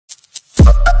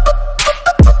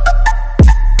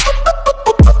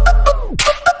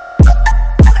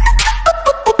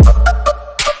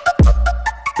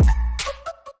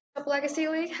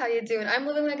you doing? I'm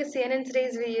Living Legacy, and in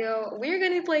today's video, we're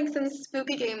going to be playing some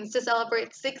spooky games to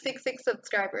celebrate 666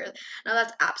 subscribers. Now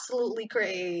that's absolutely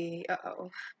crazy.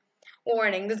 Uh-oh.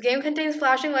 Warning, this game contains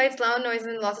flashing lights, loud noises,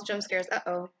 and lots of jump scares.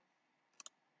 Uh-oh.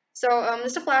 So,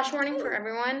 just a flash warning for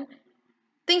everyone.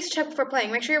 Things to check before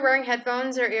playing. Make sure you're wearing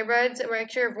headphones or earbuds.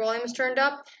 Make sure your volume is turned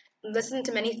up. Listen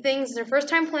to many things. It's your first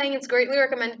time playing, it's greatly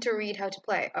recommended to read how to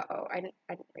play. Uh-oh, I didn't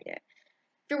read it.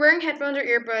 If you're wearing headphones or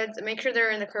earbuds, make sure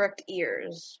they're in the correct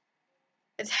ears.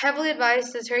 It's heavily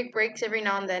advised to take breaks every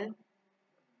now and then.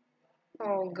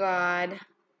 Oh god.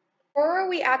 Before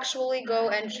we actually go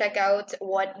and check out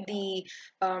what the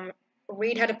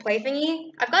read how to play thingy,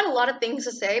 I've got a lot of things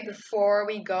to say before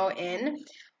we go in.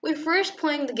 We're first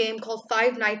playing the game called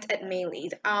Five Nights at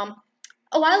Maylee's. A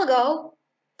while ago,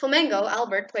 Flamingo,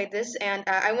 Albert, played this, and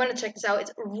I want to check this out.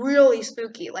 It's really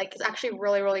spooky. Like, it's actually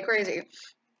really, really crazy.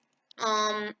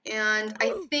 And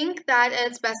I think that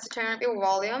it's best to turn up your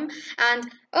volume.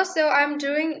 And also, I'm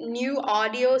doing new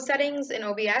audio settings in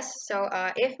OBS. So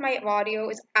if my audio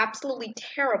is absolutely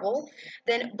terrible,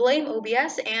 then blame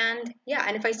OBS. And yeah,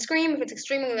 and if I scream, if it's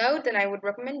extremely loud, then I would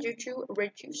recommend you to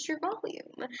reduce your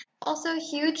volume. Also,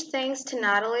 huge thanks to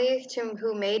Natalie,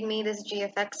 who made me this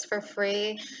GFX for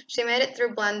free. She made it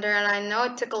through Blender, and I know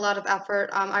it took a lot of effort.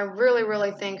 I really,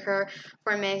 really thank her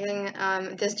for making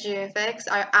this GFX.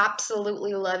 I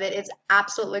absolutely love it. It's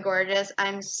absolutely gorgeous.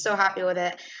 I'm so happy with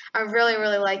it. I really,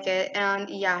 really like it. And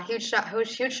yeah, huge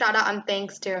shout out and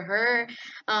thanks to her.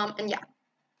 And yeah.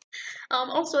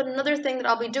 Also, another thing that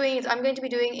I'll be doing is I'm going to be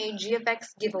doing a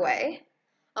GFX giveaway.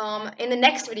 In the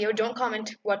next video, don't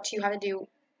comment what you have to do,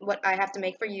 what I have to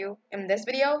make for you in this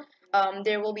video.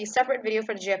 There will be a separate video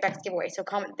for the GFX giveaway, so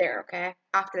comment there, okay?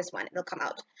 After this one, it'll come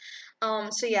out.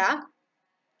 So yeah.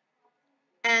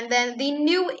 And then the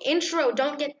new intro,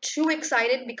 don't get too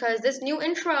excited because this new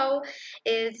intro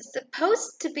is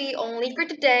supposed to be only for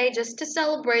today, just to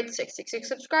celebrate 666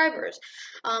 subscribers.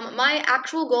 My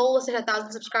actual goal was to hit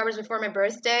 1,000 subscribers before my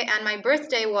birthday, and my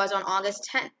birthday was on August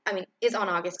 10th. Is on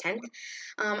August 10th.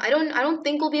 I don't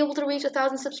think we'll be able to reach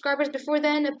 1,000 subscribers before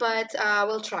then, but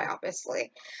we'll try,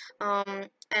 obviously.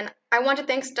 And I want to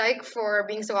thank Stike for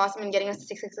being so awesome and getting us to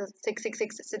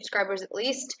 666 subscribers at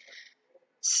least.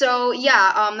 So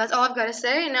yeah, that's all I've got to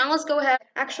say. Now let's go ahead.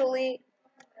 Actually,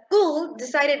 Google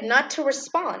decided not to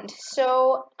respond.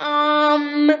 So,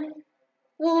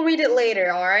 we'll read it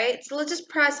later, alright? So let's just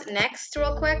press next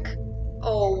real quick.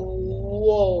 Oh,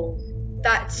 whoa.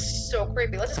 That's so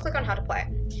creepy. Let's just click on how to play.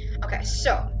 Okay,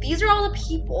 so these are all the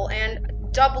people, and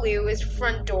W is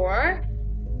front door,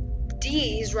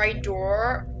 D is right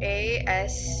door, A,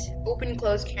 S, open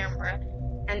close camera,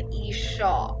 and E,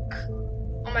 shock.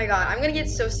 Oh my god, I'm gonna get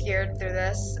so scared through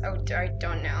this. Oh, I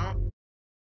don't know.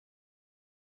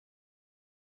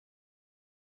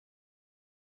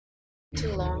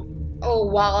 Too long. Oh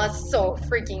wow, that's so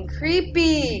freaking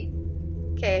creepy.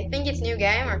 Okay, I think it's new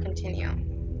game or continue.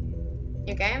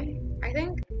 New game, I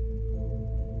think.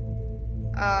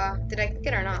 Did I click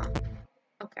it or not?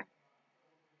 Okay.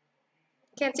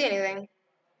 Can't see anything.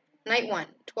 Night 1,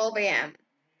 12 a.m.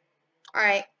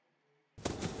 Alright.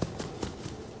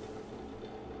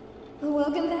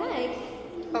 Welcome back.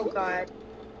 Oh god.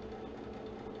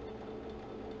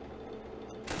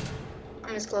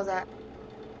 I'm just close that.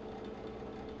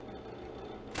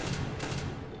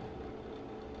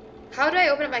 How do I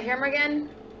open up my camera again?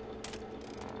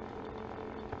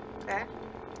 Okay.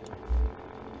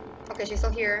 Okay, she's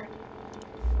still here.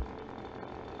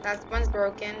 That one's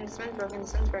broken. This one's broken.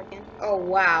 This one's broken. Oh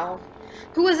wow.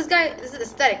 Who is this guy? This is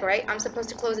aesthetic, right? I'm supposed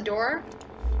to close the door?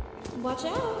 Watch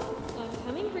out. I'm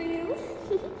coming for you.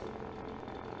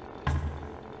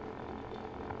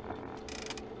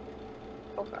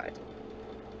 Oh god.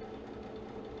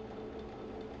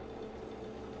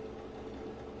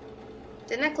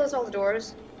 Didn't I close all the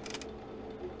doors?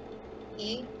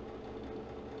 E?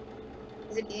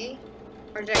 Is it E?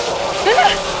 Or did I?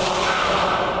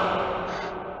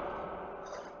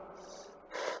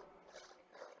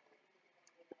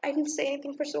 I didn't say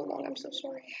anything for so long, I'm so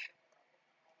sorry.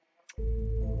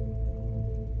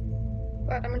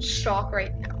 But I'm in shock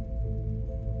right now.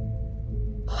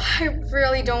 I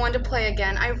really don't want to play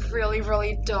again. I really,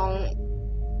 really don't.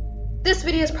 This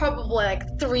video is probably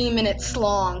like 3 minutes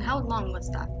long. How long was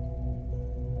that?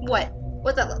 What?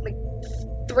 What's that, like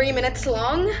 3 minutes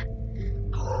long?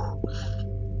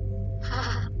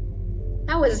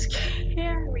 That was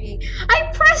scary.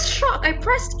 I pressed shock. I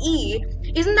pressed E.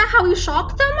 Isn't that how you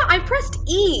shock them? I pressed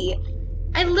E.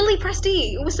 I literally pressed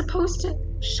E. It was supposed to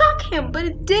shock him, but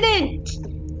it didn't.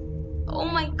 Oh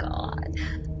my god.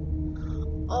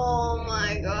 Oh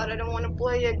my god, I don't want to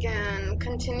play again.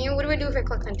 Continue? What do I do if I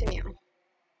click continue?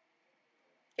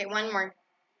 Okay, one more.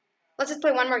 Let's just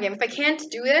play one more game. If I can't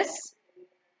do this,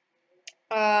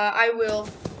 I will.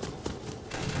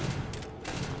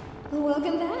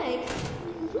 Welcome back.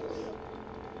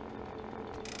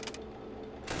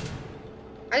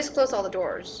 I just closed all the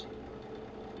doors.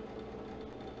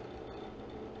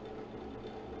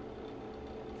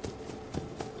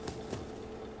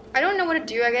 I don't know what to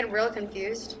do. I get real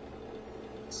confused.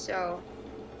 So.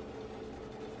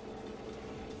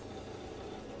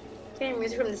 Getting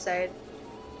music from the side.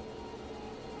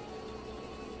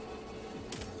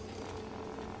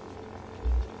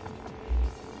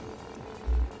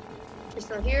 You're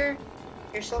still here.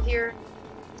 You're still here.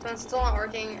 This one's still not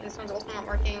working. And this one's also not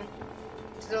working.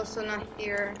 This is also not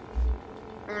here.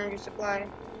 Energy supply.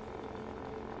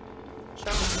 Shut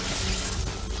up.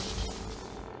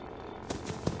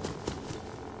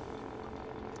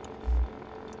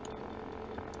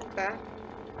 Okay.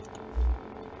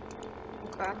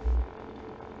 Okay.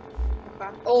 Okay.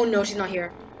 Oh no, she's not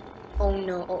here. Oh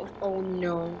no. Oh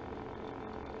no.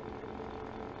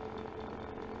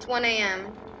 It's 1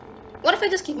 a.m. What if I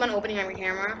just keep on opening every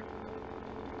camera?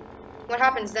 What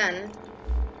happens then?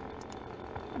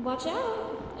 Watch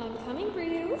out. I'm coming for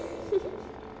you.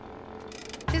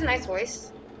 She has a nice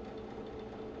voice.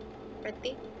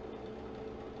 Ready?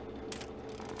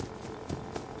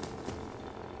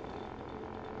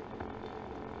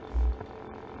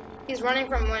 He's running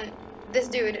from when this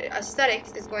dude,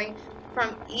 aesthetics, is going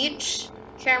from each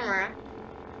camera.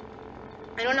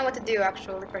 I don't know what to do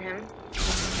actually for him.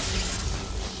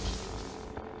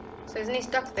 So isn't he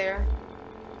stuck there?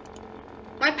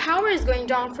 My power is going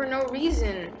down for no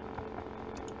reason.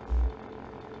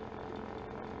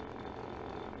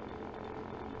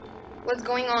 What's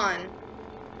going on?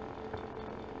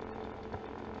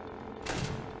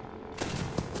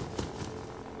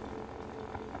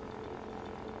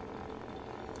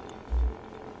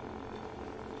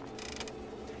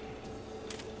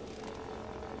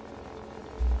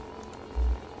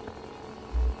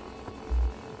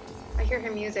 I hear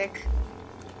her music.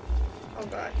 Oh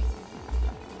god.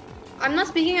 I'm not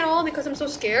speaking at all because I'm so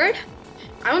scared.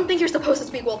 I don't think you're supposed to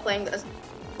speak while playing this,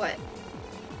 but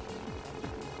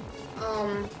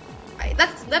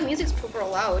that music's super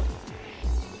loud.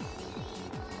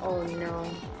 Oh no.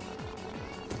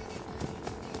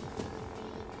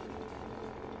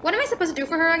 What am I supposed to do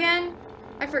for her again?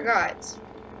 I forgot.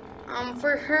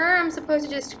 For her, I'm supposed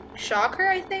to just shock her,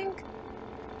 I think.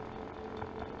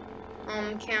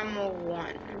 Camel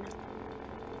 1.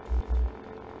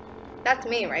 That's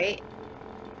me, right?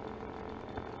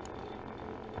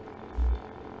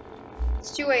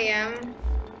 It's 2 a.m.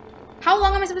 How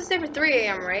long am I supposed to stay for 3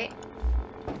 a.m., right?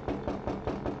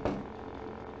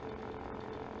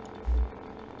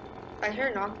 I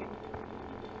hear knocking.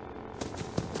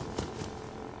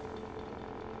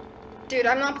 Dude,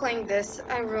 I'm not playing this.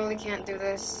 I really can't do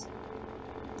this.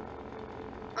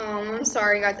 I'm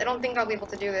sorry, guys. I don't think I'll be able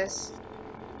to do this.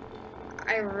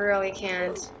 I really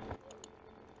can't.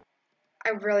 I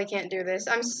really can't do this.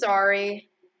 I'm sorry.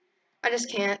 I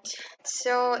just can't.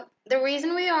 So, the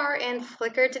reason we are in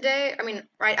Flickr today, I mean,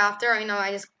 right after, I know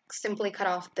I just simply cut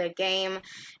off the game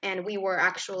and we were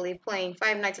actually playing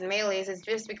Five Nights at Melee's is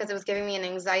just because it was giving me an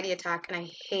anxiety attack and I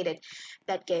hated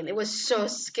that game. It was so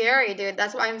scary, dude.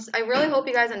 That's why I really hope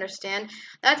you guys understand.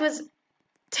 That was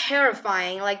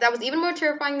terrifying. Like, that was even more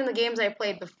terrifying than the games I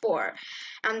played before.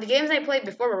 The games I played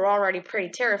before were already pretty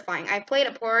terrifying. I played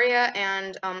Aporia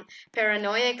and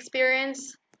Paranoia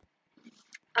Experience.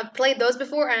 I've played those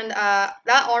before, and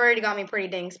that already got me pretty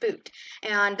dang spooked.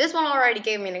 And this one already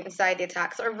gave me an anxiety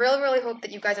attack. So I really, really hope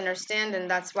that you guys understand, and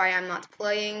that's why I'm not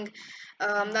playing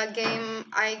that game.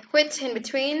 I quit in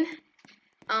between.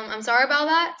 I'm sorry about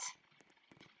that.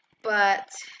 But,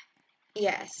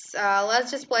 yes. Let's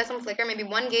just play some Flickr, maybe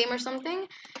one game or something.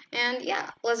 And, yeah,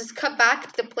 let's just cut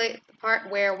back to the part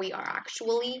where we are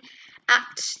actually at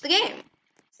the game.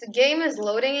 The game is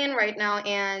loading in right now,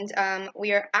 and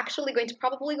we are actually going to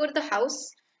probably go to the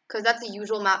house because that's the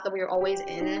usual map that we are always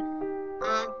in.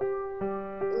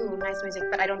 Ooh, nice music,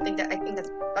 but I don't think that. I think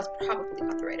that's probably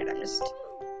copyrighted. I'm just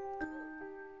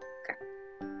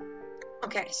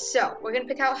okay. So we're gonna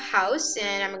pick out house,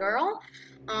 and I'm a girl.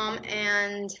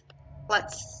 And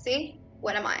let's see.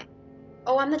 What am I?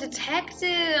 Oh, I'm the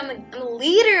detective. I'm the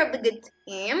leader of the good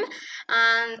team,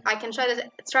 and I can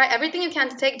try everything you can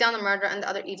to take down the murderer and the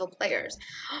other evil players.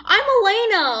 I'm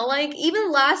Elena. Like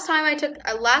even last time I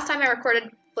recorded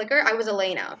Flickr, I was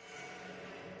Elena.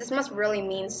 This must really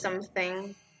mean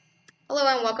something. Hello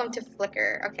and welcome to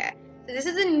Flickr. Okay, This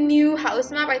is a new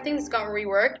house map. I think this got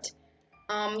reworked.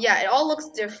 Yeah, it all looks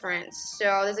different.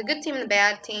 So there's a good team and a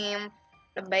bad team.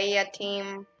 The bad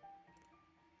team.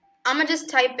 I'm gonna just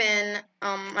type in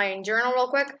my journal real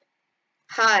quick.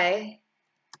 Hi,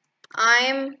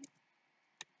 I'm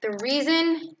the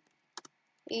reason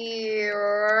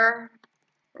you're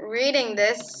reading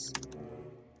this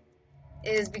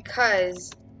is because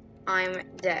I'm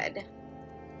dead.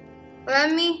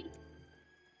 I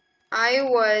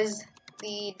was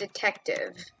the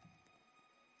detective.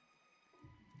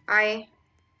 I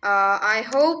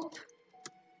hope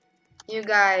you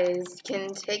guys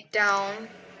can take down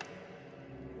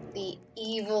the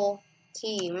evil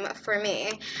team for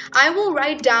me. I will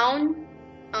write down,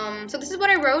 so this is what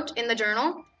I wrote in the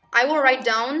journal. I will write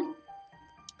down,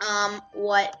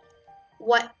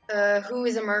 who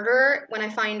is a murderer when I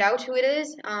find out who it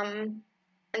is, and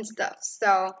stuff.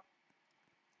 So,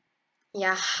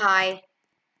 yeah, hi.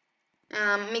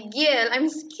 Miguel, I'm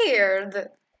scared.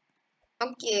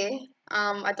 Okay.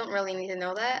 I don't really need to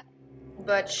know that.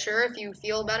 But sure, if you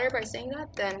feel better by saying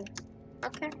that, then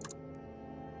okay.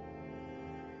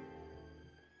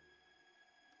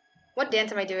 What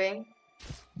dance am I doing?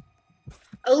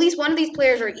 At least one of these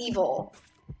players are evil.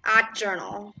 At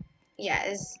journal.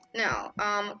 Yes. No.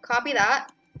 Copy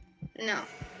that. No.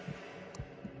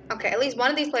 Okay, at least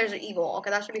one of these players are evil. Okay,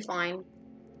 that should be fine.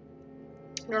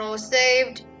 Journal was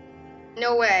saved.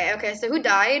 No way. Okay, so who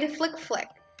died? Flick Flick.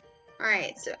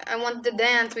 Alright, so I want to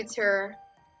dance with her.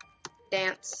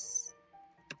 Dance.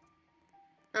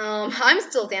 I'm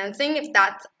still dancing if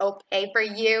that's okay for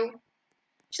you.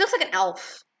 She looks like an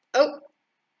elf. Oh,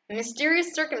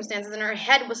 mysterious circumstances and her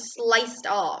head was sliced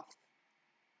off.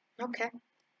 Okay.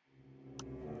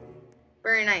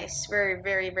 Very nice. Very,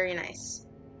 very, very nice.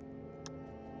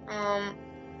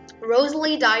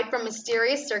 Rosalie died from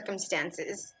mysterious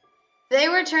circumstances. They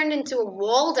were turned into a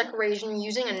wall decoration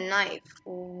using a knife.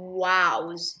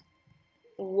 Wows.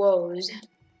 Woes.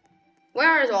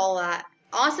 Where is all that?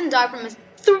 Austin died from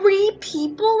 3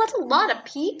 people? That's a lot of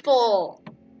people.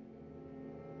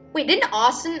 Wait,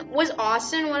 was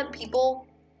Austin one of the people?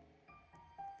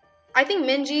 I think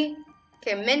Minji.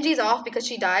 Okay, Minji's off because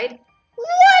she died.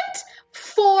 What?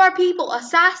 4 people.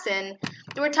 Assassin.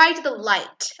 They were tied to the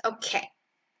light. Okay.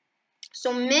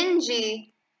 So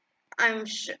Minji, I'm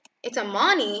sure. It's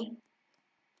Amani.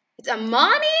 It's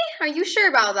Amani? Are you sure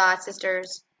about that,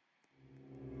 sisters?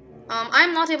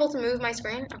 I'm not able to move my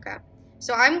screen. Okay.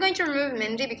 So I'm going to remove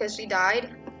Minji because she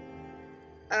died.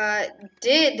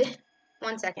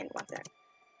 One second.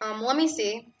 Let me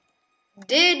see.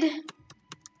 Did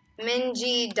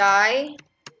Minji die?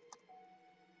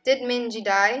 Did Minji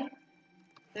die?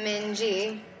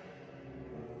 Minji.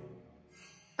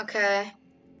 Okay.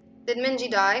 Did Minji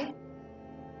die?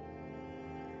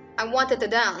 I wanted to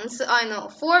dance. I know.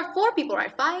 Four people,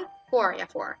 right? 5? 4, yeah,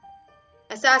 4.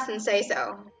 Assassins say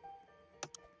so.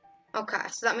 Okay,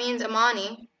 so that means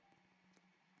Amani.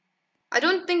 I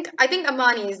think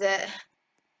Amani is it.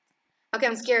 Okay,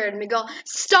 I'm scared. Miguel,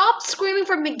 stop screaming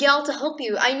for Miguel to help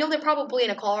you. I know they're probably in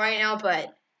a call right now,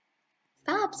 but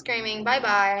stop screaming.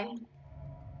 Bye-bye.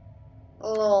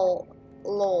 Lol.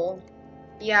 Lol.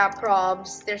 Yeah,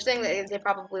 probs. They're saying that they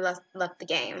probably left the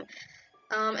game.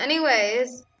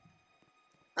 Anyways,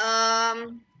 I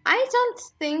don't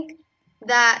think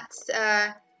that,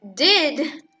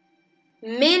 did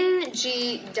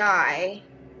Minji die?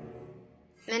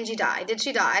 Minji die. Did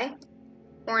she die?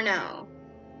 Or no?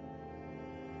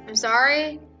 I'm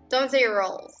sorry? Don't say your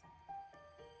roles.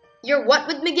 You're what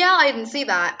with Miguel? I didn't see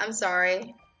that. I'm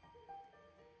sorry.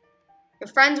 You're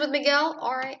friends with Miguel?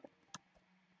 Alright.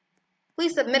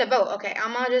 Please submit a vote. Okay,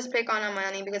 I'm gonna just pick on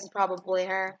Amani because it's probably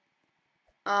her.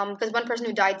 Because one person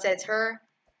who died said it's her.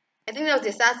 I think that was the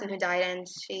assassin who died and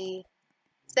she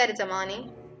said it's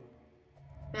Amani.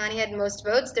 Amani had most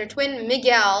votes. Their twin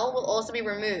Miguel will also be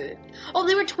removed. Oh,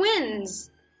 they were twins!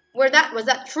 Was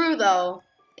that true though?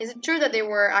 Is it true that they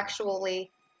were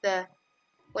actually the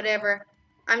whatever?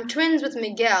 I'm twins with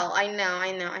Miguel. I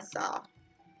know, I saw.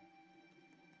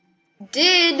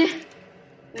 Did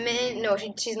no,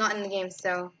 she's not in the game,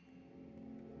 so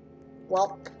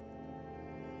welp.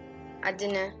 I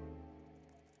didn't.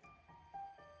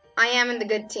 I am in the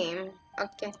good team.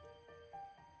 Okay.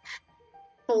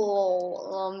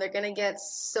 Oh, they're gonna get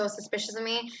so suspicious of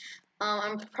me.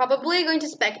 I'm probably going to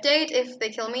spectate if they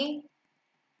kill me.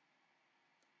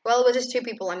 Well, it was just 2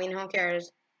 people. I mean, who cares?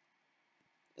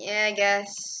 Yeah, I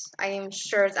guess. I am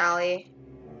sure it's Ali.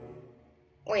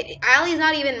 Wait, Ali's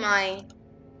not even my.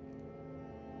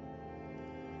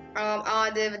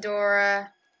 Adiv,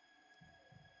 Dora.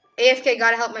 AFK,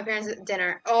 gotta help my parents at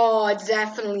dinner. Oh,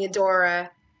 definitely Adora.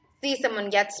 See, someone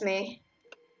gets me.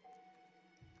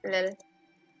 Lol.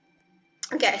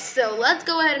 Okay, so let's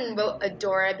go ahead and vote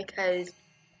Adora because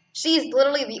she's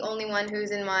literally the only one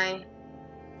who's in my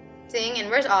thing. And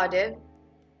where's Adiv?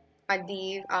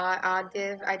 Adiv.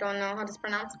 I don't know how to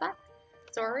pronounce that.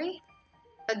 Sorry.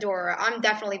 Adora. I'm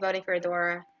definitely voting for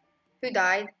Adora. Who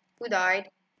died? Who died?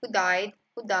 Who died?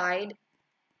 Who died?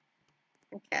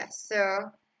 Okay,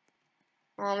 so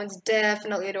it's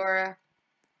definitely Adora.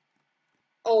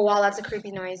 Oh wow, that's a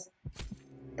creepy noise.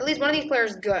 At least one of these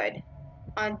players is good.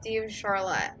 Adiv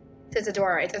Charlotte. It's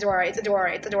Adora. It's Adora. It's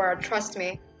Adora. It's Adora. Trust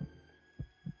me.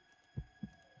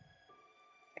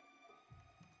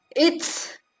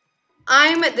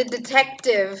 I'm the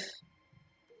detective.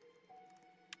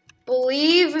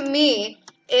 Believe me,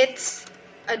 it's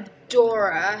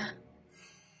Adora.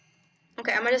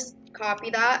 Okay, I'm gonna just copy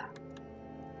that.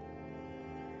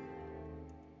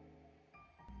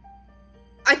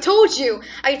 I told you!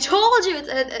 I told you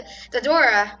it's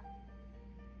Adora.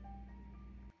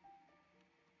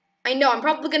 I know, I'm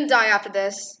probably gonna die after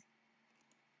this.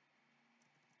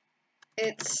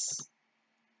 It's...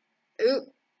 Ooh.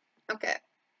 Okay.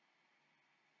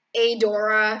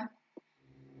 Adora.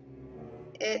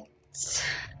 It's...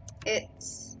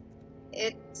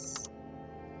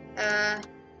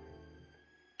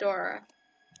 Dora.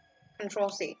 Control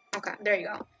C. Okay, there you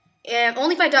go.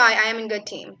 Only if I die, I am in good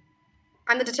team.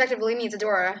 I'm the detective, believe me, it's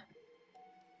Adora.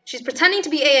 She's pretending to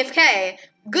be AFK.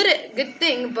 Good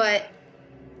thing, but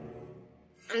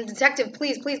I'm a detective.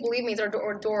 Please believe me, it's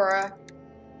Dora.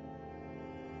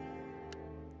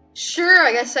 Sure,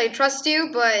 I guess I trust you,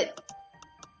 but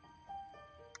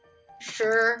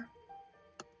sure.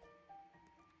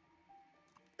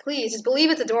 Please, just believe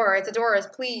it's Adora. It's Adora's.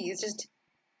 Please, just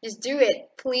do it,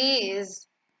 please.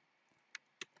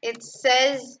 It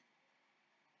says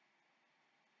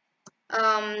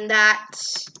that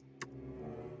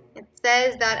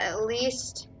at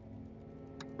least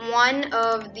one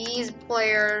of these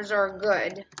players are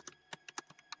good,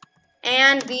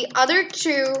 and the other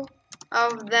two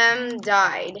of them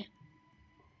died.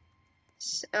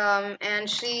 And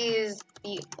she's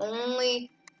the only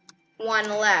one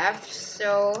left,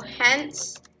 so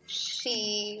hence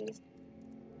she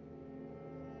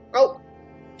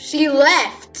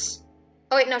left.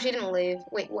 Oh wait, no, she didn't leave.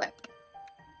 Wait, what?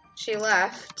 She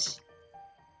left.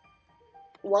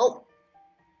 Well,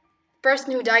 the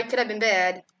person who died could have been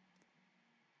bad.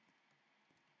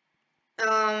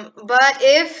 But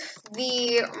if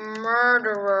the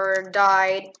murderer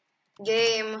died,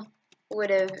 game would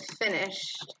have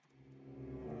finished.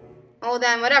 Oh,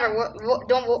 then whatever.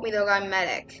 Don't vote me though. I'm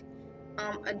medic.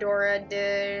 Adora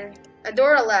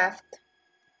left.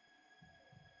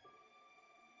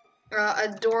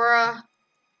 Adora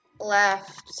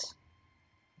left.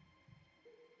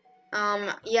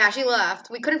 Yeah, she left.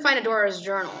 We couldn't find Adora's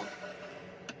journal.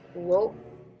 Whoa.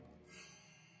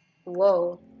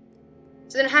 Whoa.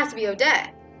 So then it has to be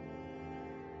Odette.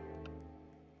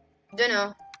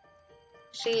 Dunno.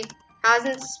 She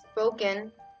hasn't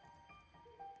spoken.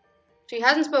 She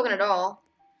hasn't spoken at all.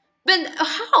 But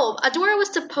how? Adora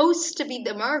was supposed to be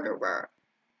the murderer.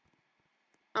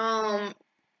 They're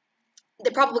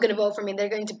probably gonna vote for me. They're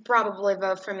going to probably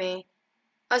vote for me.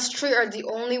 Us three are the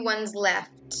only ones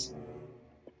left.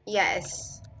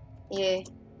 Yes. Yeah.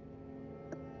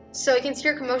 So you can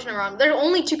hear commotion around. There are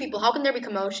only two people. How can there be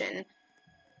commotion?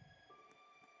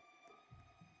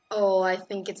 Oh, I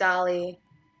think it's Ali.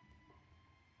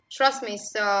 Trust me,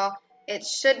 so it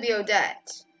should be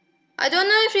Odette. I don't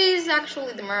know if she's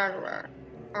actually the murderer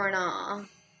or not.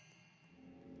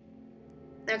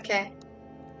 Okay.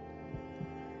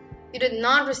 You did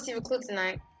not receive a clue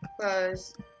tonight.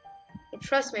 Close. You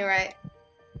trust me, right?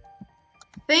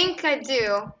 Think I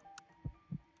do.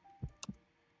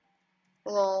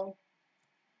 Lol.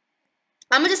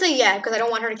 I'm gonna just say yeah, because I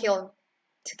don't want her to kill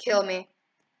me.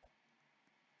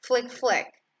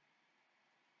 Flick.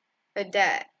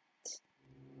 Odette.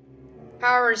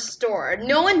 Power restored.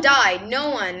 No one died.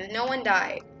 No one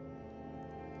died.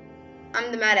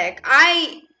 I'm the medic.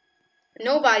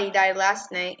 Nobody died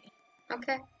last night.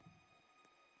 Okay.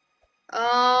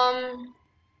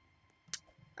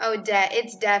 Odette.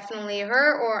 It's definitely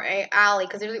her or Ali,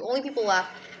 because they're the only people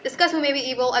left. Discuss who may be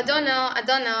evil. I don't know.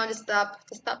 Just stop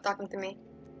talking to me.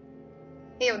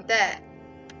 Hey, Odette.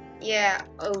 Yeah,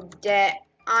 Odette.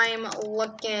 I'm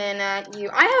looking at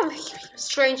you. I have a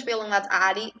strange feeling that's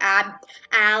Ali.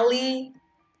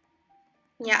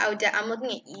 Yeah, Odette, I'm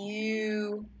looking at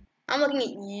you. I'm looking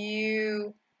at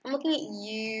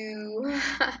you.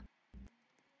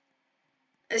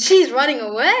 She's running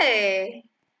away.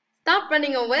 Stop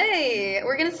running away.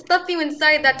 We're gonna stuff you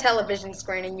inside that television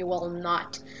screen and you will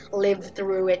not live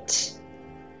through it.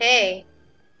 Hey,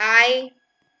 I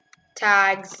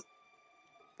tags.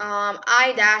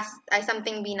 I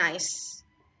something be nice.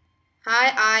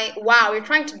 Hi, wow, you're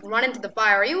trying to run into the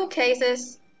fire. Are you okay,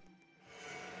 sis?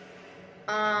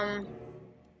 Um,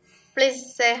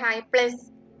 please say hi,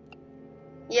 please.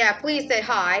 Yeah, please say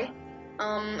hi.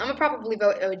 I'm gonna probably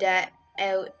vote Odette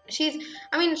out.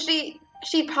 I mean, she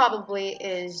probably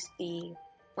is the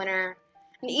winner.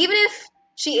 And even if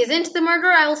she isn't the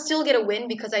murderer, I'll still get a win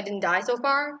because I didn't die so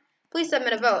far. Please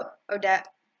submit a vote, Odette.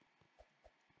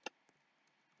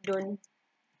 Done.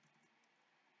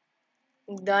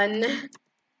 Done.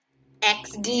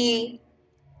 XD.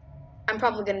 I'm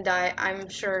probably gonna die. I'm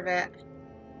sure of it.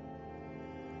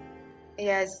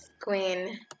 Yes,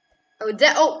 Queen.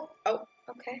 Odette. Oh,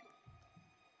 okay.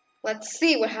 Let's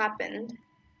see what happened.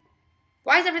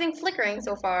 Why is everything flickering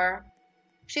so far?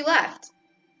 She left.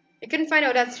 I couldn't find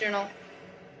Odette's journal.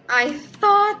 I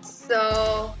thought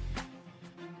so.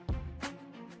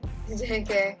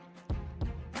 Okay.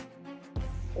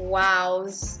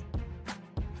 Wows.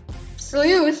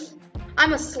 Sleuth?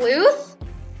 I'm a sleuth?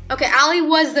 Okay, Allie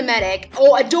was the medic.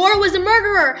 Oh, Adora was the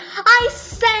murderer. I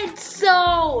said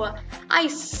so. I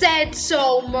said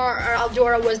so.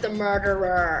 Adora was the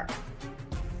murderer.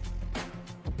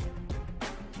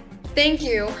 Thank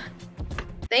you.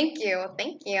 Thank you.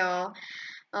 Thank you.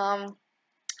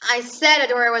 I said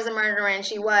Adora was the murderer, and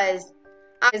she was.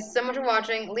 Thank you so much for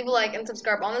watching. Leave a like and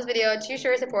subscribe on this video to show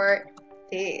your support.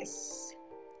 Peace.